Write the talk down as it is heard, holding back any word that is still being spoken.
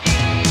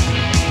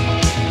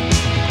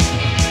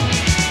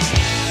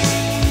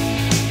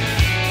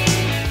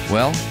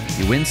Well,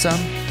 you win some,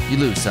 you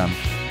lose some.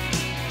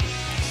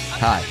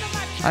 Hi,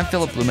 I'm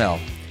Philip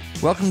Blumel.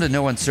 Welcome to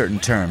No Uncertain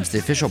Terms, the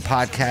official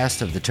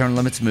podcast of the Term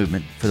Limits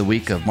movement for the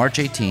week of March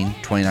 18,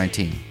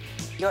 2019.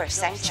 Your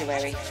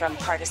sanctuary from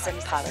partisan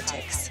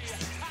politics.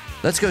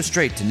 Let's go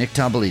straight to Nick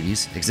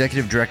Tomboulides,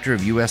 Executive Director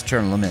of U.S.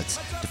 Term Limits,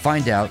 to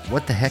find out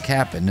what the heck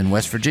happened in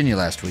West Virginia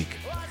last week.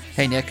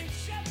 Hey, Nick.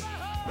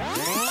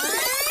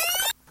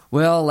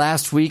 Well,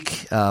 last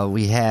week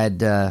we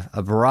had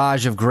a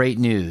barrage of great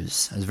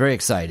news. I was very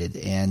excited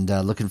and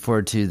looking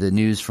forward to the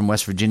news from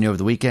West Virginia over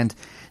the weekend.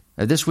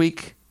 This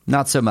week,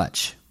 not so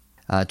much.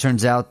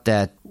 Turns out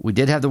that we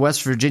did have the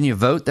West Virginia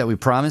vote that we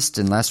promised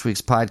in last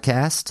week's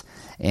podcast,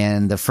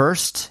 and the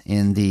first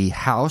in the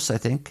House, I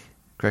think,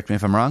 correct me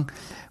if I'm wrong,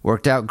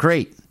 worked out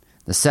great.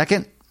 The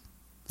second,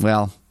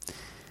 well,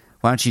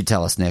 why don't you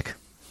tell us, Nick?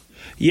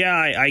 Yeah,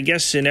 I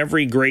guess in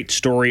every great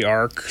story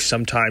arc,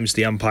 sometimes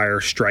the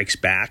umpire strikes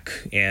back,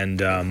 and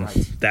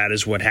that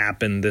is what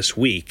happened this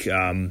week.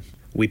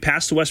 We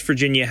passed the West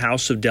Virginia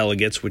House of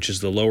Delegates, which is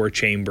the lower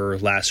chamber,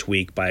 last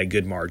week by a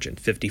good margin,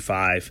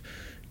 55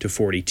 to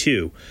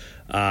 42.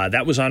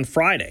 That was on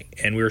Friday,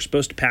 and we were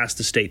supposed to pass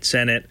the state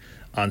Senate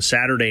on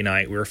Saturday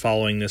night. We were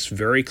following this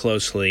very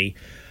closely.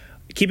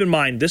 Keep in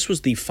mind, this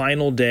was the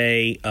final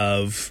day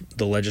of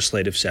the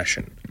legislative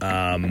session.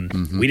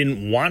 We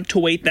didn't want to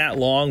wait that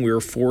long. We were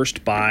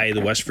forced by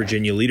the West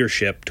Virginia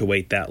leadership to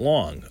wait that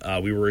long.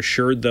 We were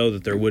assured, though,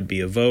 that there would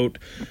be a vote.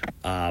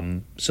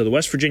 So the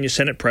West Virginia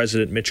Senate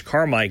President, Mitch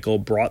Carmichael,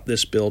 brought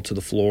this bill to the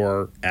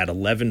floor at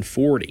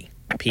 11:40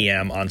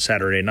 p.m. on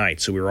Saturday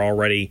night. So we were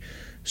already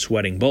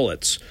sweating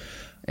bullets.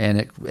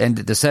 And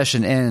the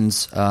session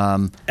ends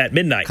at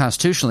midnight.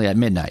 Constitutionally at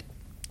midnight.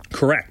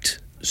 Correct.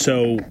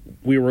 So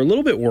we were a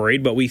little bit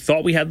worried, but we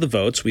thought we had the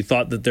votes. We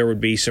thought that there would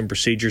be some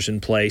procedures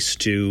in place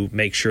to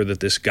make sure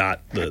that this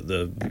got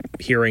the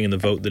hearing and the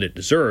vote that it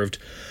deserved.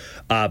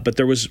 But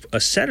there was a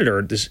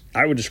senator,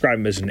 I would describe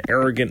him as an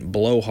arrogant,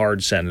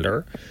 blowhard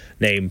senator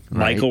named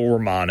Michael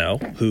Romano,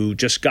 who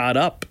just got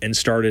up and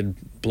started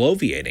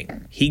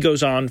bloviating. He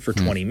goes on for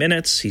 20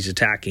 minutes. He's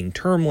attacking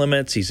term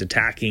limits. He's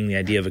attacking the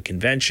idea of a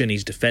convention.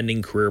 He's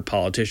defending career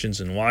politicians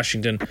in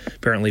Washington,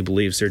 apparently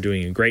believes they're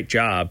doing a great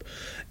job.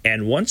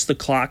 And once the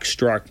clock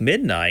struck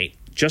midnight,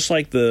 just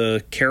like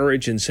the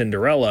carriage in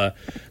Cinderella,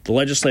 the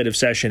legislative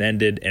session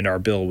ended and our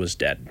bill was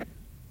dead.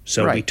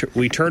 So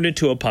we turned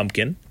into a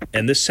pumpkin,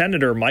 and this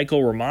senator,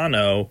 Michael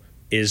Romano,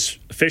 is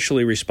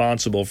officially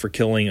responsible for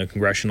killing a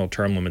congressional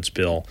term limits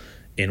bill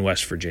in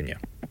West Virginia.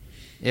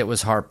 It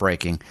was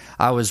heartbreaking.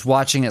 I was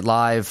watching it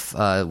live,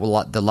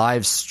 the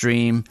live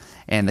stream,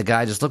 and the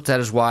guy just looked at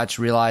his watch,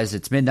 realized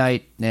it's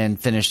midnight, and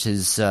finished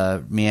his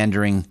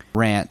meandering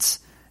rants.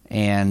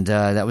 And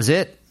that was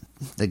it.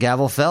 The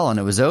gavel fell, and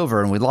it was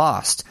over, and we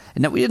lost.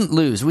 And we didn't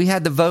lose. We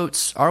had the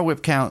votes. Our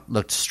whip count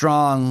looked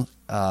strong.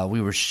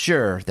 We were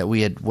sure that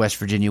we had West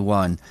Virginia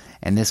won.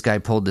 And this guy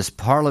pulled this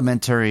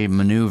parliamentary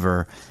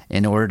maneuver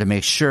in order to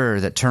make sure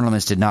that term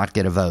limits did not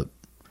get a vote.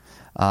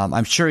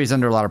 I'm sure he's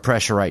under a lot of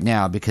pressure right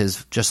now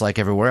because, just like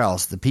everywhere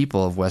else, the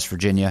people of West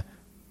Virginia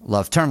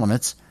love term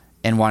limits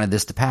and wanted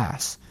this to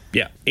pass.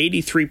 Yeah,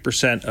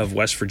 83% of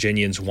West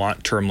Virginians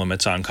want term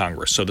limits on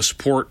Congress, so the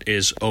support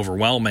is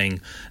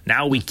overwhelming.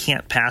 Now we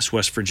can't pass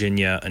West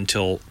Virginia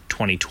until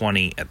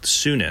 2020 at the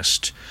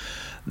soonest.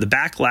 The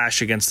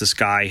backlash against this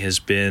guy has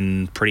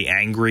been pretty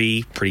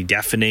angry, pretty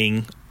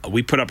deafening.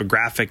 We put up a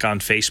graphic on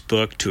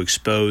Facebook to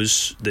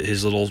expose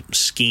his little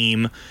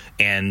scheme,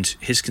 and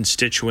his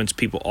constituents,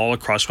 people all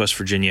across West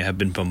Virginia, have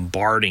been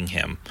bombarding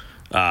him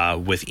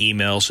with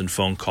emails and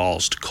phone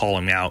calls to call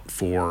him out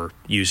for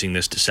using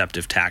this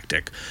deceptive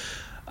tactic.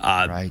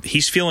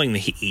 He's feeling the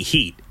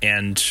heat,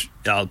 and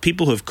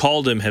people who have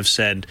called him have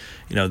said,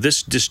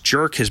 this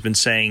jerk has been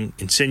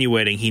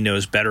insinuating he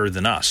knows better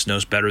than us,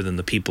 knows better than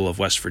the people of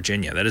West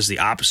Virginia. That is the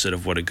opposite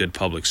of what a good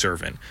public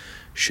servant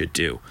should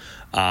do.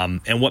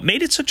 And what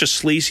made it such a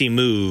sleazy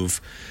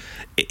move,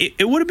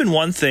 it would have been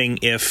one thing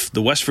if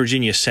the West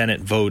Virginia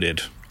Senate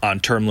voted on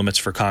term limits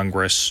for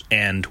Congress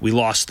and we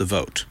lost the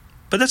vote.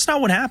 But that's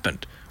not what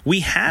happened.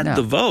 We had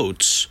the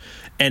votes,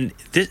 and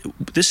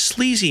this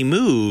sleazy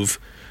move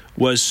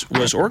was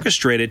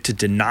orchestrated to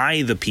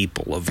deny the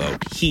people a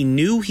vote. He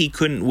knew he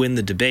couldn't win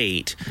the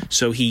debate,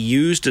 so he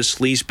used a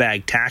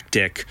sleazebag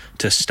tactic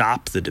to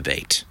stop the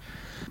debate.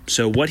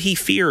 So what he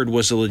feared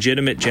was a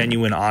legitimate,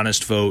 genuine,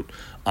 honest vote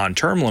on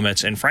term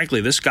limits. And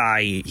frankly, this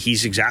guy,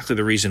 he's exactly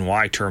the reason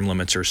why term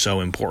limits are so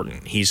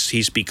important.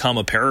 He's become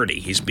a parody.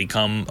 He's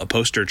become a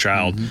poster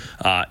child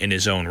in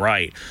his own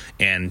right.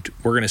 And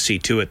we're going to see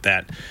to it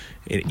that,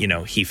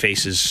 he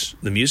faces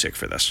the music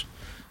for this.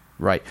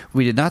 Right.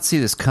 We did not see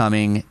this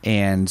coming,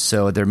 and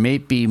so there may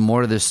be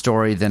more to this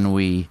story than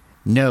we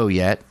know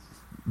yet,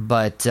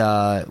 but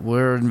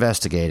we're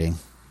investigating.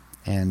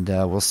 And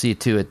we'll see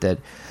to it that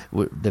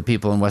the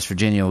people in West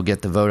Virginia will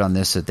get the vote on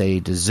this that they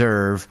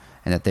deserve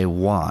and that they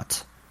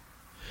want.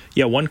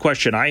 Yeah, one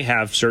question I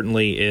have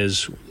certainly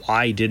is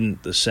why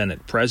didn't the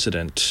Senate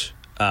president,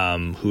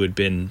 who had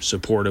been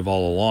supportive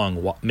all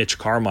along, Mitch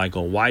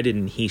Carmichael, why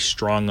didn't he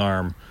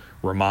strong-arm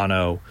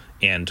Romano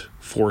and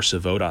force a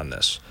vote on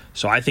this.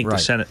 So I think Right.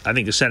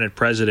 the Senate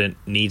president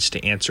needs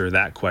to answer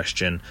that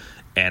question,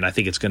 and I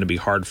think it's going to be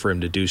hard for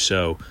him to do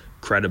so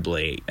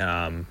credibly.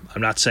 I'm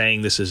not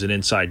saying this is an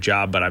inside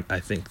job, but I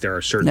think there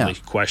are certainly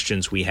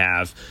questions we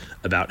have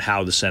about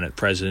how the Senate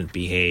president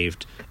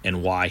behaved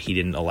and why he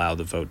didn't allow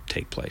the vote to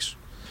take place.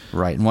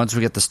 Right. And once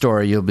we get the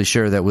story, you'll be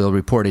sure that we'll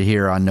report it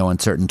here on No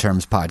Uncertain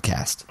Terms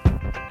podcast.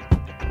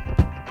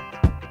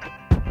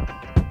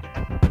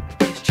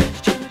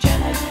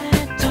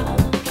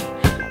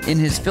 In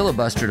his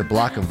filibuster to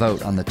block a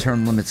vote on the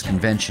term limits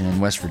convention in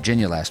West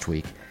Virginia last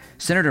week,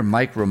 Senator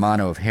Mike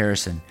Romano of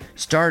Harrison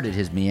started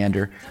his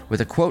meander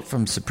with a quote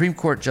from Supreme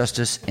Court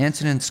Justice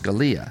Antonin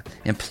Scalia,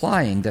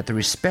 implying that the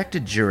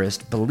respected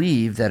jurist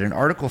believed that an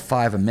Article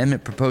 5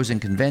 amendment proposing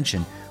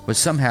convention was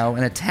somehow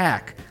an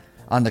attack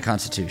on the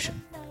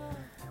Constitution.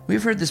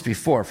 We've heard this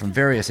before from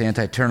various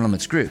anti-term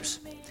limits groups.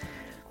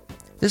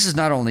 This is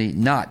not only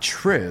not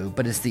true,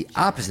 but it's the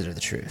opposite of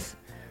the truth.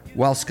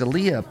 While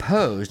Scalia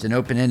opposed an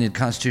open-ended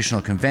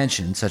constitutional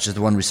convention, such as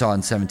the one we saw in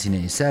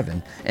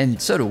 1787,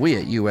 and so do we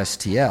at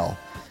USTL,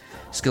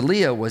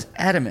 Scalia was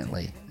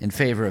adamantly in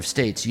favor of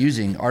states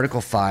using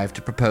Article 5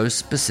 to propose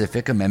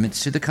specific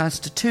amendments to the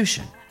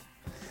Constitution.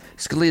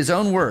 Scalia's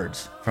own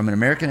words from an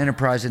American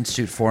Enterprise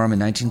Institute forum in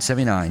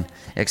 1979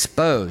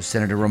 exposed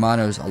Senator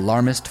Romano's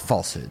alarmist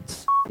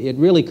falsehoods. It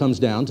really comes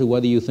down to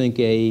whether you think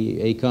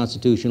a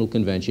constitutional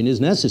convention is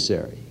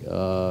necessary.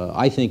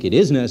 I think it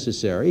is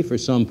necessary for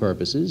some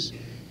purposes,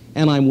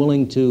 and I'm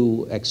willing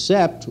to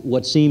accept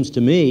what seems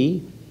to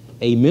me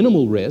a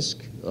minimal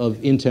risk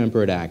of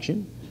intemperate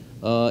action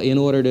in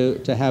order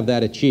to have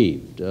that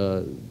achieved.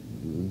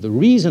 The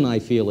reason I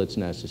feel it's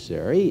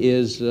necessary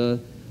is,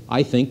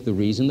 I think, the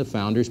reason the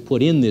founders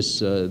put in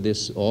this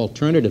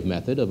alternative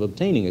method of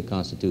obtaining a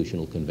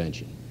constitutional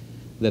convention.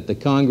 That the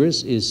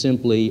Congress is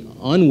simply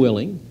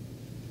unwilling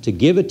to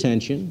give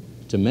attention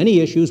to many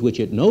issues which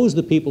it knows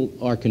the people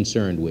are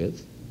concerned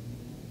with,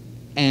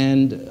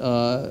 and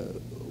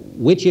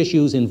which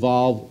issues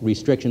involve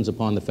restrictions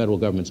upon the federal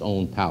government's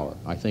own power.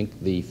 I think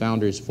the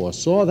founders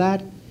foresaw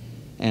that,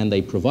 and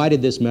they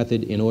provided this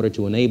method in order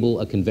to enable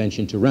a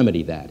convention to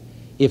remedy that.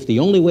 If the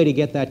only way to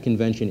get that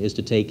convention is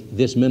to take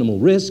this minimal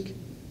risk,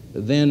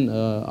 then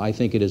I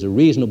think it is a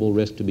reasonable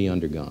risk to be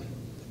undergone.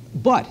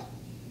 But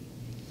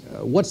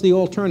what's the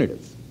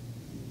alternative?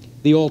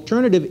 The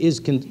alternative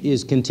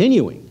is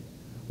continuing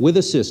with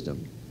a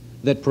system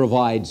that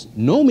provides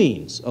no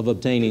means of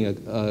obtaining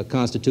a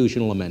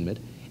constitutional amendment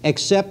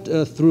except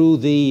through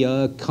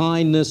the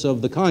kindness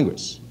of the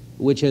Congress,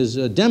 which has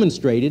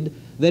demonstrated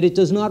that it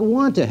does not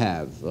want to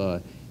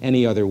have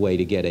any other way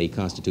to get a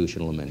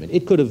constitutional amendment.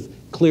 It could have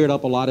cleared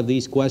up a lot of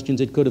these questions.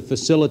 It could have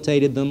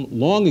facilitated them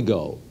long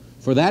ago.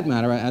 For that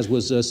matter, as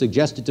was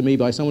suggested to me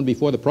by someone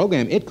before the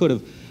program, it could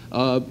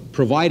have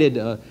provided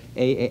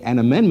an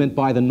amendment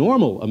by the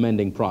normal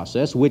amending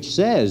process, which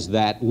says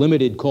that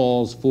limited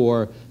calls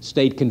for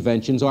state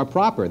conventions are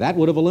proper. That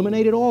would have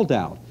eliminated all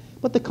doubt.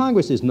 But the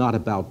Congress is not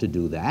about to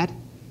do that.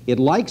 It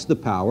likes the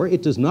power.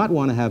 It does not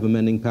want to have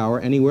amending power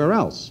anywhere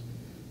else.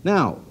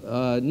 Now,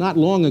 not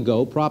long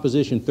ago,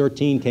 Proposition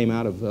 13 came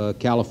out of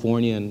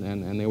California,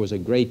 and there was a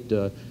great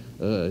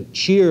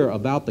cheer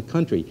about the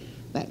country.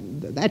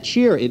 That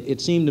cheer, it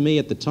seemed to me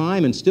at the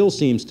time, and still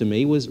seems to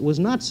me, was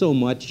not so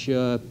much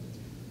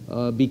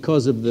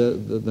because of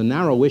the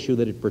narrow issue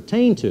that it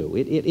pertained to.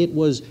 It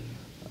was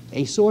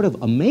a sort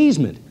of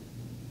amazement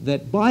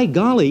that, by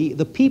golly,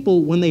 the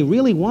people, when they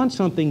really want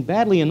something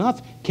badly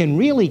enough, can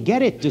really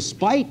get it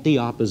despite the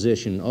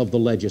opposition of the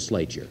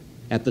legislature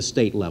at the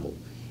state level.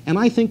 And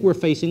I think we're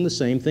facing the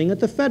same thing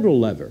at the federal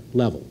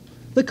level.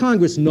 The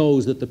Congress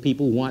knows that the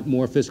people want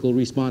more fiscal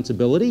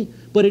responsibility,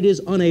 but it is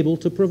unable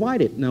to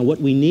provide it. Now, what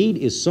we need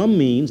is some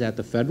means at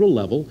the federal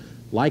level,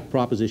 like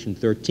Proposition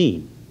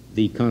 13.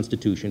 The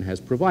Constitution has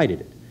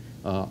provided it.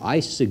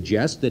 I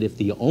suggest that if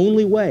the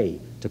only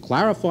way to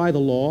clarify the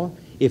law,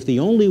 if the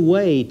only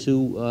way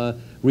to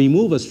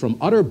remove us from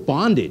utter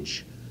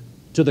bondage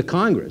to the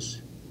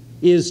Congress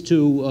is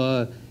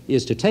to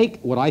take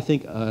what I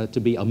think to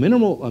be a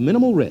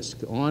minimal risk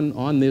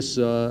on this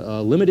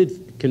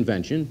limited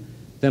convention,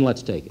 then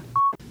let's take it.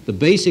 The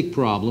basic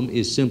problem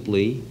is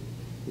simply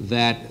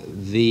that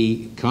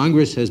the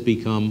Congress has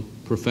become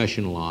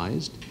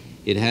professionalized.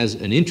 It has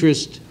an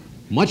interest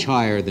much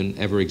higher than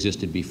ever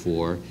existed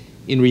before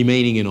in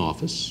remaining in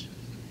office.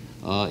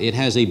 It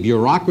has a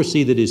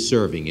bureaucracy that is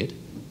serving it.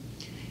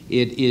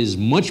 It is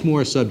much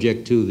more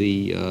subject to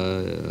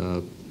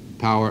the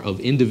power of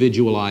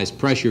individualized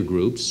pressure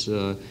groups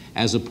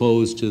as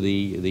opposed to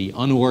the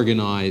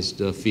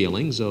unorganized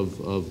feelings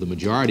of the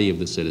majority of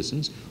the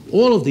citizens.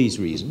 All of these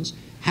reasons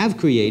have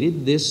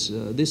created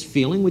this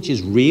feeling, which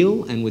is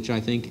real and which I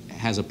think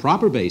has a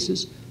proper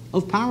basis,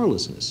 of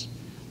powerlessness.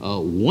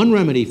 One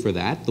remedy for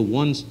that, the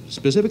one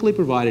specifically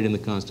provided in the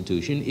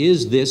Constitution,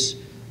 is this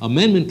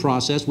amendment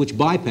process which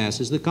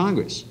bypasses the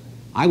Congress.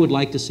 I would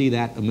like to see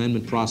that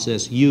amendment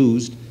process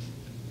used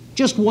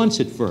just once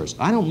at first.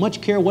 I don't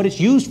much care what it's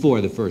used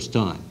for the first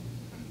time.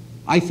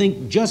 I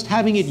think just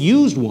having it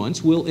used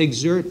once will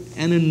exert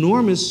an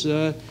enormous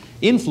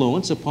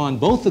influence upon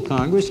both the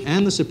Congress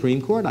and the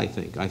Supreme Court, I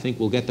think. I think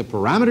we'll get the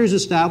parameters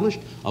established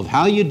of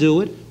how you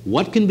do it,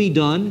 what can be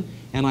done,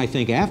 and I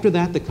think after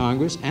that the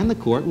Congress and the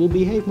court will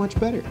behave much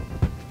better.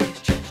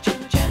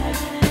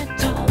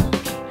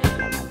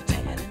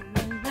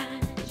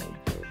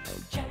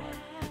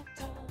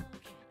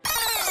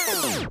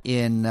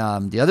 In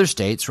the other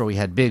states where we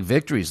had big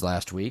victories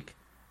last week,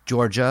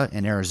 Georgia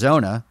and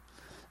Arizona,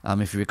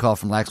 if you recall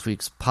from last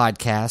week's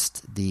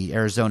podcast, the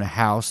Arizona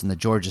House and the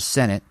Georgia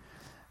Senate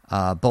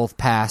both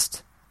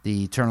passed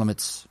the term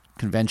limits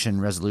convention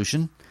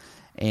resolution,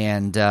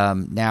 and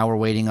now we're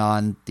waiting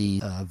on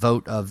the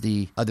vote of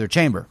the other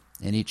chamber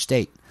in each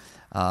state.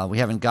 We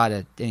haven't got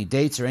any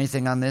dates or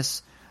anything on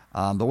this,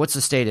 but what's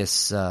the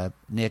status,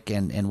 Nick,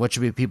 and what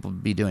should people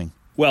be doing?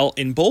 Well,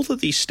 in both of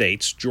these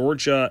states,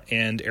 Georgia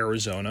and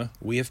Arizona,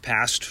 we have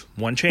passed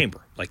one chamber.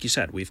 Like you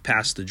said, we've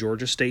passed the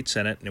Georgia State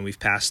Senate and we've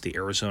passed the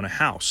Arizona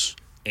House.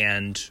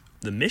 And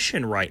the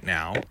mission right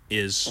now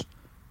is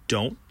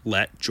don't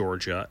let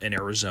Georgia and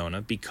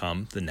Arizona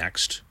become the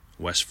next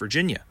West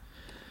Virginia.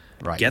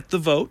 Right. Get the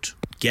vote,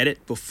 get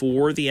it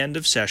before the end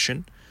of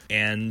session,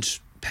 and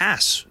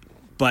pass.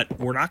 But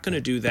we're not going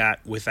to do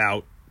that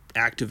without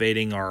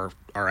activating our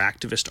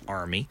activist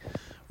army,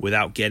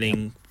 without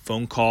getting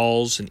phone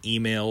calls and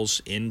emails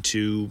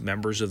into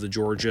members of the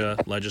Georgia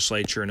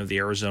legislature and of the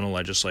Arizona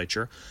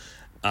legislature.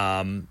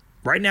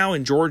 Right now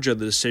in Georgia,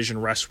 the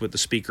decision rests with the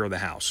Speaker of the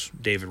House,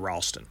 David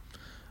Ralston.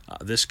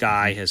 This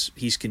guy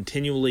he's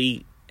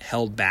continually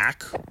held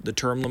back the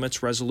term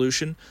limits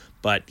resolution,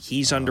 but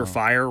he's under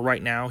fire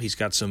right now. He's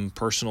got some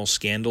personal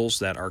scandals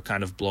that are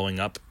kind of blowing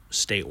up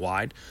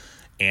statewide,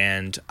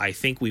 and I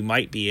think we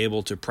might be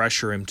able to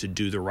pressure him to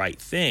do the right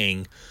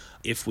thing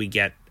if we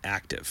get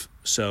active.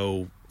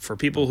 So for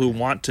people who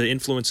want to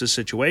influence the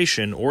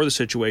situation or the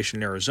situation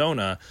in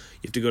Arizona,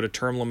 you have to go to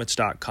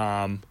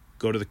termlimits.com,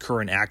 go to the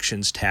current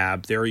actions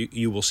tab. There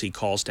you will see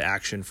calls to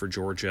action for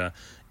Georgia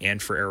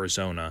and for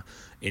Arizona.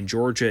 In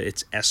Georgia,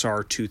 it's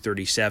SR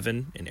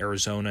 237. In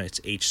Arizona, it's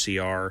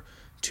HCR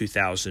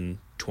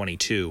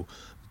 2022.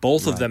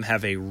 Both of them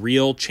have a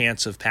real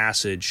chance of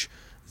passage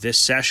this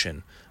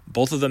session.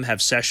 Both of them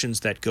have sessions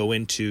that go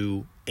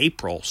into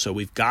April, so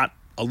we've got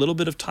a little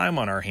bit of time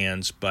on our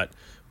hands, but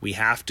we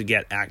have to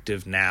get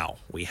active now.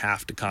 We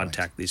have to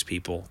contact these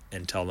people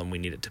and tell them we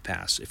need it to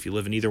pass. If you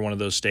live in either one of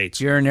those states.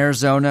 If you're in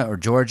Arizona or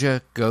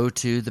Georgia, go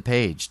to the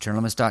page,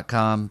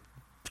 termlimits.com,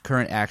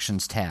 current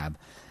actions tab.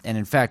 And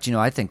in fact,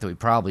 I think that we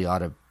probably ought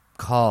to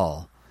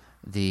call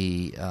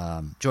the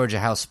Georgia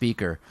House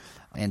Speaker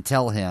and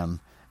tell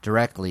him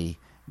directly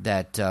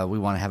that we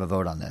want to have a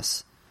vote on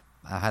this.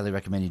 I highly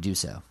recommend you do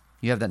so.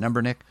 You have that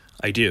number, Nick?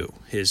 I do.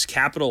 His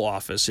Capitol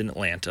office in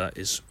Atlanta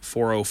is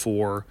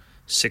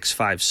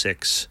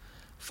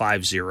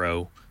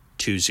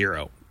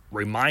 404-656-5020.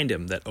 Remind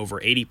him that over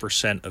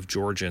 80% of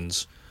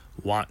Georgians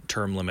want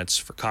term limits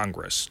for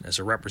Congress. As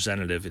a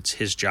representative, it's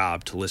his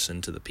job to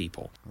listen to the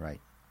people. Right.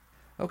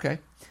 Okay.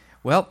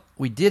 Well,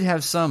 we did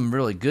have some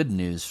really good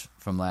news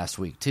from last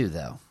week, too,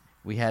 though.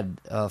 We had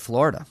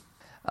Florida.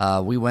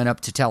 We went up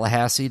to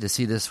Tallahassee to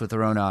see this with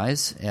our own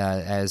eyes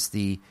as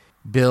the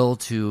bill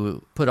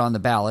to put on the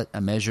ballot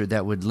a measure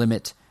that would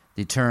limit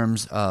the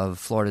terms of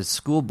Florida's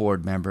school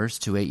board members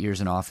to 8 years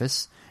in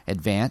office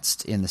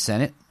advanced in the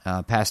Senate,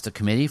 passed a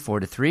committee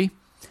 4-3.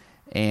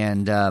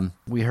 And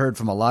we heard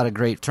from a lot of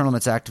great term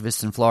limits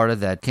activists in Florida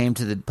that came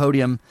to the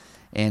podium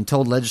and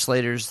told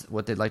legislators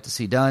what they'd like to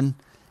see done,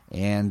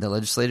 and the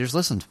legislators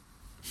listened.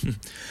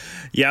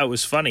 Yeah, it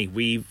was funny.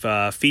 We've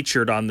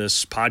featured on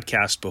this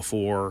podcast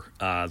before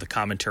the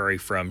commentary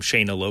from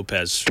Shayna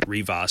Lopez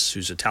Rivas,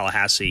 who's a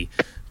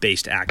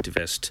Tallahassee-based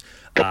activist.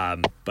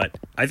 But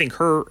I think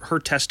her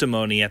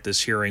testimony at this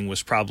hearing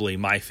was probably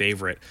my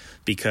favorite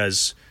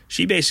because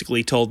she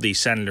basically told these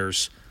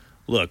senators,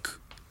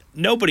 look,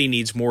 nobody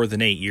needs more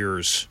than 8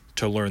 years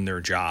to learn their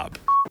job.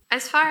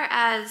 As far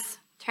as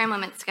term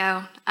limits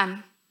go,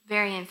 I'm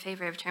very in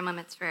favor of term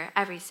limits for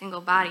every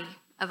single body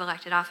of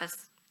elected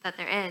office that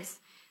there is.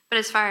 But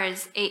as far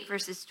as 8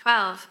 versus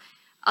 12,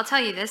 I'll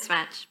tell you this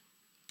much.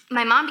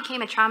 My mom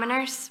became a trauma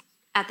nurse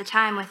at the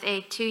time with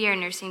a 2-year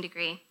nursing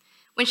degree.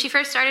 When she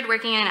first started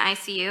working in an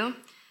ICU,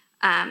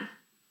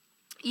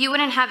 you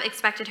wouldn't have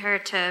expected her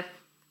to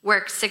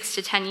work 6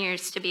 to 10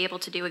 years to be able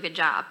to do a good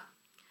job.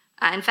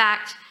 In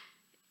fact,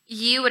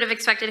 you would have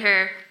expected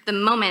her, the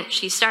moment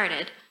she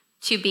started,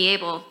 to be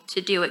able to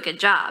do a good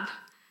job.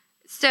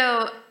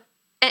 So,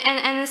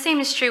 and the same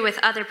is true with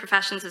other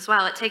professions as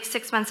well. It takes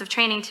 6 months of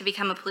training to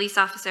become a police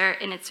officer,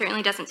 and it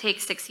certainly doesn't take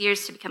 6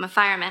 years to become a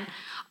fireman.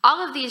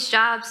 All of these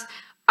jobs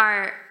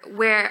are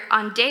where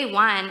on day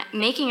one,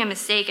 making a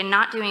mistake and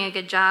not doing a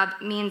good job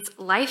means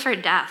life or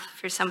death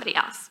for somebody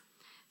else.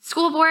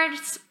 School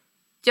boards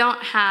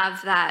don't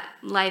have that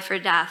life or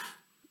death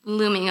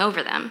looming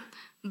over them,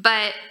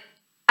 but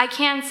I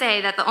can say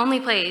that the only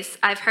place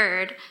I've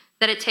heard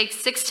that it takes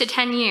 6 to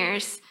 10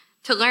 years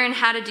to learn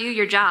how to do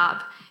your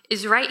job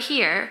is right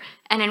here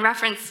and in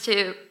reference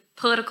to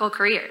political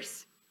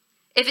careers.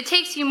 If it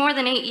takes you more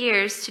than 8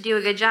 years to do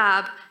a good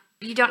job,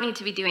 you don't need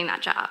to be doing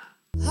that job.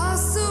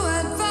 Hast du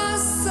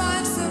etwas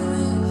Zeit für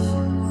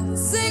mich?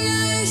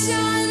 Singe ich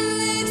ein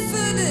Lied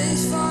für dich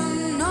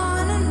von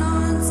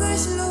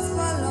 99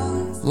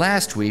 Luftballons.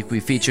 Last week, we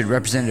featured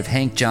Representative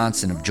Hank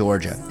Johnson of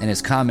Georgia and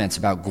his comments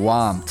about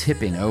Guam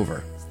tipping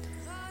over.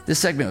 This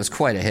segment was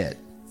quite a hit.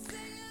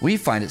 We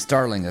find it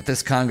startling that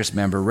this Congress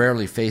member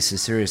rarely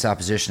faces serious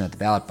opposition at the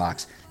ballot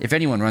box, if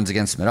anyone runs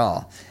against him at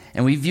all,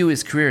 and we view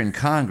his career in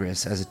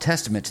Congress as a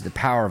testament to the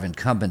power of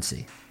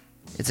incumbency.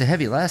 It's a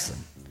heavy lesson.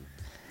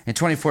 In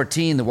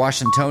 2014, the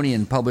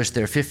Washingtonian published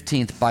their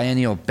 15th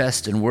biennial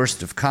Best and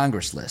Worst of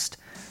Congress list.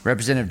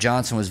 Representative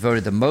Johnson was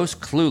voted the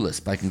most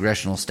clueless by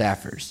congressional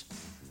staffers.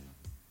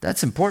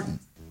 That's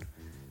important.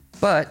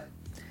 But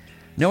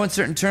No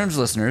Uncertain Terms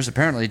listeners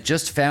apparently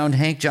just found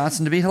Hank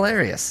Johnson to be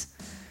hilarious.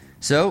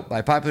 So,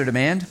 by popular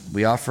demand,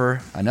 we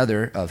offer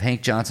another of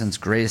Hank Johnson's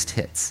greatest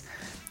hits.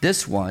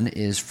 This one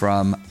is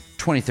from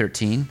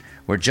 2013,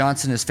 where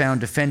Johnson is found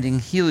defending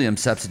helium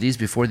subsidies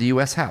before the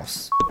U.S.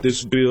 House.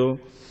 This bill,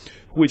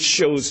 which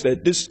shows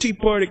that this Tea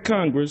Party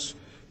Congress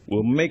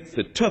will make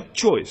the tough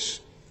choice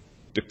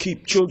to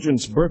keep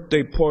children's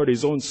birthday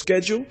parties on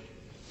schedule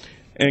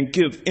and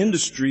give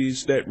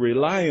industries that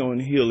rely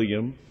on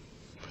helium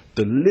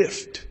the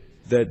lift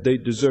that they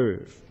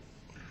deserve.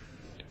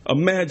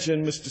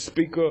 Imagine, Mr.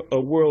 Speaker, a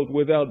world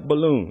without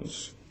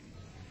balloons.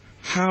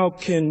 How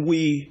can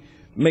we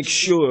make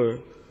sure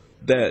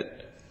that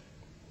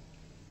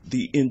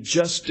the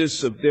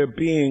injustice of there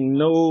being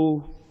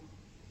no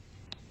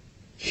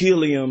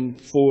helium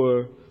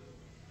for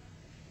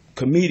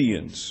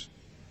comedians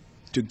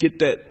to get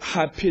that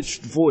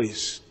high-pitched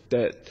voice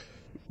that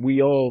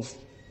we all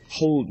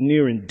hold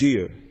near and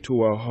dear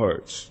to our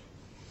hearts?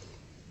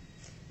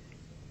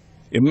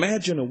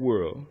 Imagine a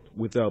world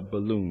without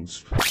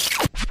balloons.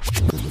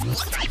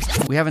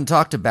 We haven't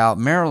talked about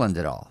Maryland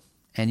at all,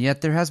 and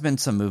yet there has been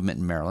some movement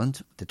in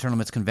Maryland. The Term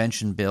Limits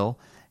Convention bill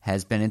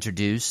has been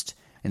introduced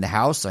in the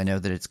House. I know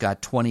that it's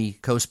got 20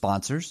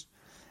 co-sponsors,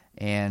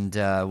 and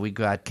we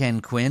got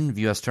Ken Quinn of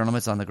U.S. Term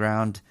Limits on the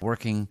ground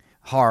working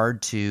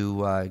hard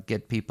to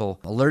get people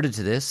alerted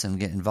to this and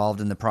get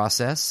involved in the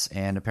process,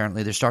 and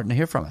apparently they're starting to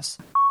hear from us.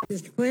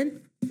 Mr.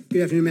 Quinn?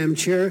 Good afternoon, Madam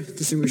Chair,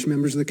 distinguished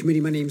members of the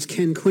committee. My name is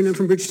Ken Quinn. I'm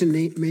from Bridgeton,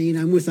 Maine.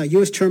 I'm with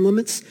U.S. Term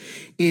Limits,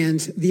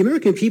 and the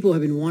American people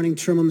have been wanting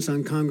term limits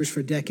on Congress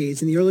for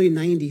decades. In the early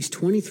 90s,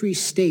 23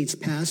 states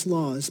passed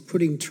laws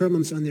putting term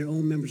limits on their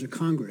own members of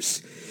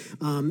Congress.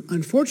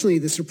 Unfortunately,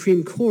 the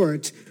Supreme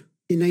Court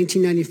in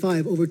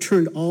 1995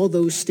 overturned all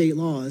those state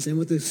laws, and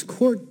what this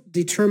court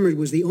determined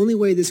was the only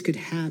way this could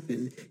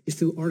happen is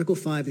through Article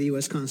 5 of the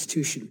U.S.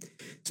 Constitution.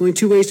 There's only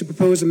two ways to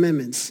propose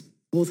amendments.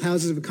 Both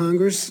houses of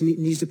Congress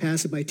needs to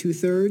pass it by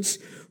 2/3,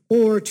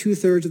 or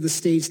 2/3 of the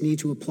states need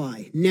to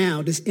apply.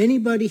 Now, does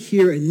anybody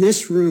here in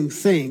this room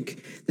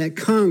think that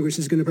Congress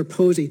is going to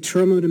propose a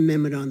term limit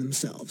amendment on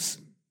themselves?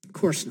 Of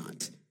course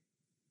not.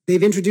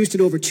 They've introduced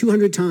it over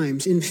 200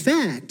 times. In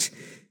fact,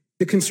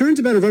 the concerns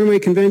about a runaway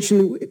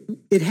convention,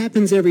 it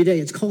happens every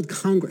day. It's called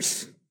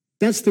Congress.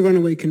 That's the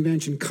runaway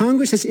convention.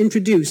 Congress has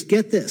introduced,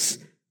 get this,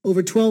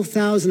 over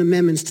 12,000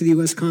 amendments to the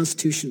U.S.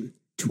 Constitution.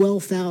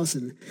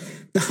 12,000.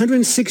 The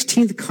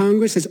 116th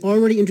Congress has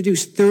already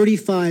introduced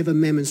 35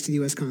 amendments to the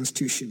U.S.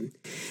 Constitution.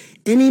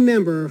 Any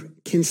member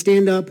can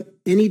stand up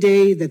any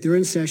day that they're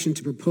in session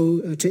to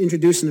propose to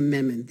introduce an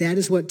amendment. That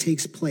is what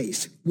takes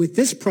place. With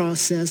this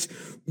process,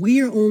 we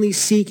are only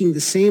seeking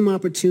the same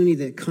opportunity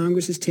that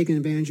Congress has taken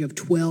advantage of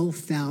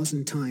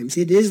 12,000 times.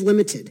 It is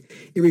limited.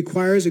 It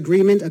requires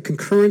agreement, a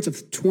concurrence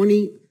of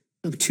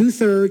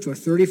 2/3 or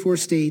 34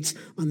 states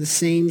on the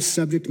same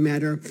subject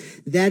matter.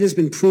 That has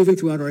been proven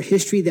throughout our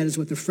history. That is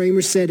what the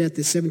framers said at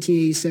the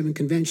 1787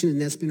 convention,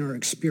 and that's been our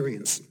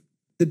experience.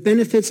 The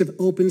benefits of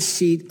open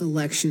seat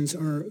elections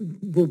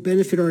will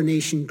benefit our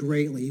nation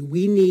greatly.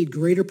 We need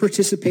greater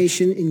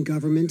participation in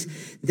government.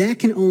 That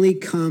can only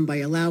come by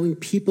allowing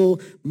people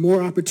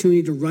more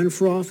opportunity to run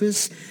for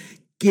office,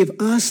 give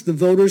us, the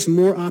voters,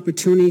 more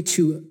opportunity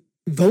to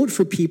vote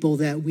for people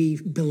that we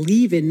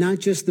believe in, not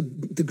just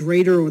the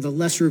greater or the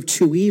lesser of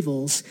two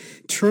evils.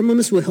 Term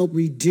limits will help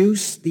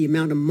reduce the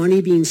amount of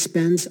money being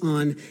spent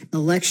on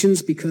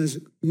elections because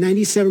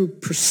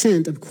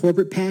 97% of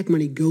corporate PAC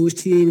money goes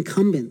to the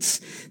incumbents.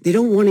 They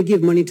don't want to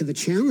give money to the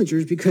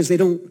challengers because they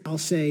don't, I'll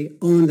say,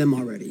 own them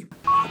already.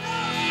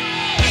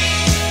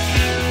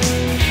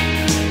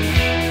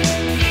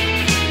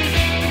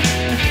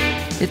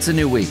 It's a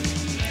new week.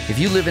 If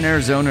you live in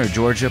Arizona or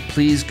Georgia,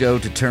 please go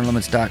to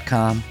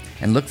termlimits.com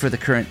and look for the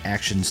Current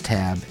Actions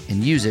tab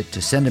and use it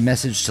to send a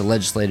message to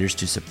legislators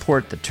to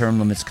support the Term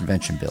Limits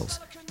Convention bills.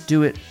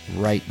 Do it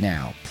right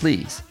now,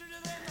 please.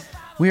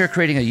 We are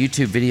creating a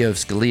YouTube video of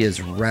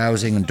Scalia's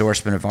rousing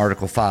endorsement of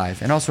Article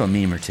 5 and also a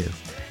meme or two.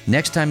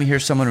 Next time you hear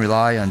someone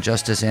rely on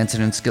Justice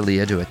Antonin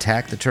Scalia to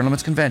attack the Term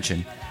Limits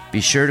Convention,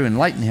 be sure to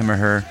enlighten him or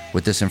her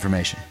with this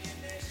information.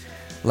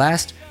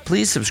 Last,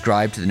 please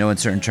subscribe to the No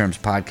Uncertain Terms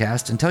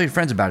podcast and tell your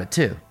friends about it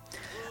too.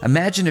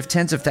 Imagine if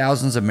tens of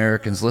thousands of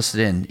Americans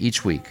listened in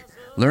each week,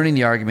 learning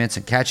the arguments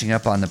and catching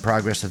up on the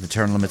progress of the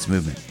term limits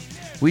movement.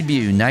 We'd be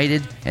a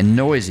united and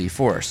noisy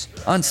force,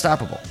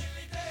 unstoppable.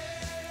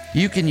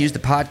 You can use the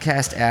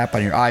podcast app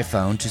on your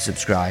iPhone to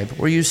subscribe,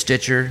 or use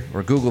Stitcher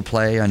or Google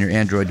Play on your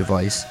Android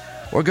device,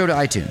 or go to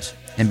iTunes,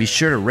 and be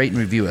sure to rate and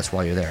review us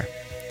while you're there.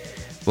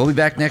 We'll be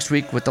back next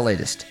week with the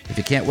latest. If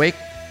you can't wait,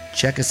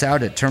 check us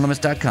out at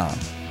termlimits.com.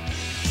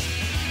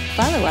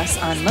 Follow us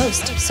on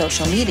most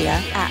social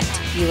media at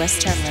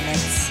US Term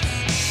Limits.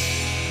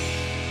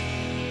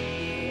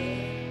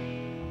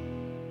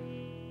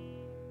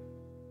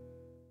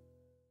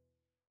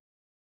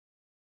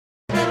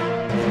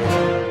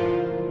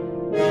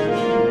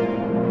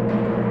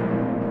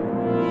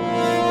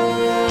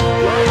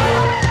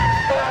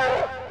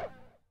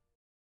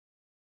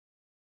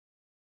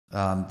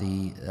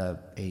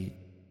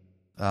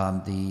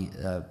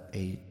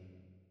 A